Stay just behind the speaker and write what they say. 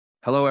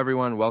Hello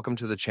everyone, welcome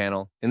to the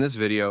channel. In this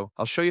video,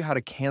 I'll show you how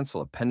to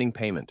cancel a pending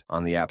payment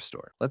on the App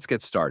Store. Let's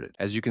get started.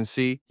 As you can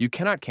see, you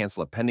cannot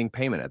cancel a pending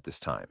payment at this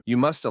time. You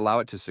must allow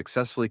it to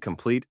successfully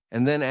complete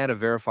and then add a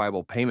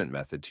verifiable payment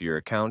method to your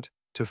account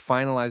to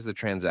finalize the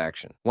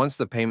transaction. Once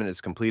the payment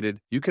is completed,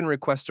 you can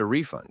request a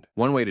refund.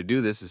 One way to do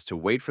this is to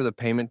wait for the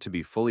payment to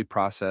be fully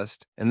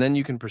processed, and then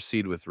you can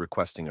proceed with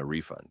requesting a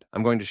refund.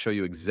 I'm going to show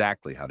you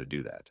exactly how to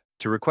do that.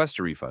 To request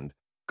a refund,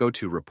 go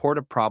to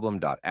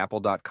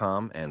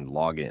reportaproblem.apple.com and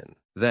log in.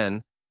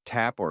 Then,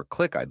 tap or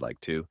click I'd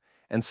like to,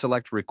 and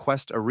select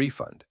Request a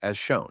Refund as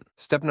shown.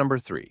 Step number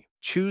 3.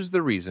 Choose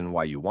the reason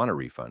why you want a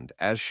refund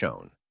as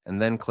shown, and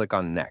then click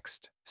on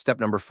Next. Step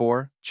number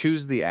 4.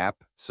 Choose the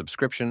app,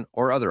 subscription,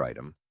 or other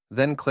item,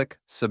 then click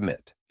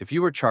Submit. If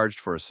you were charged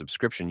for a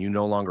subscription you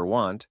no longer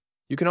want,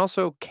 you can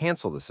also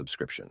cancel the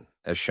subscription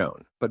as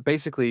shown. But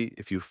basically,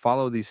 if you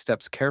follow these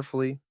steps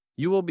carefully,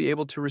 you will be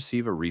able to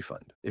receive a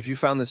refund. If you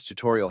found this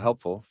tutorial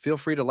helpful, feel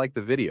free to like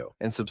the video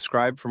and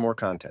subscribe for more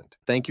content.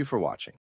 Thank you for watching.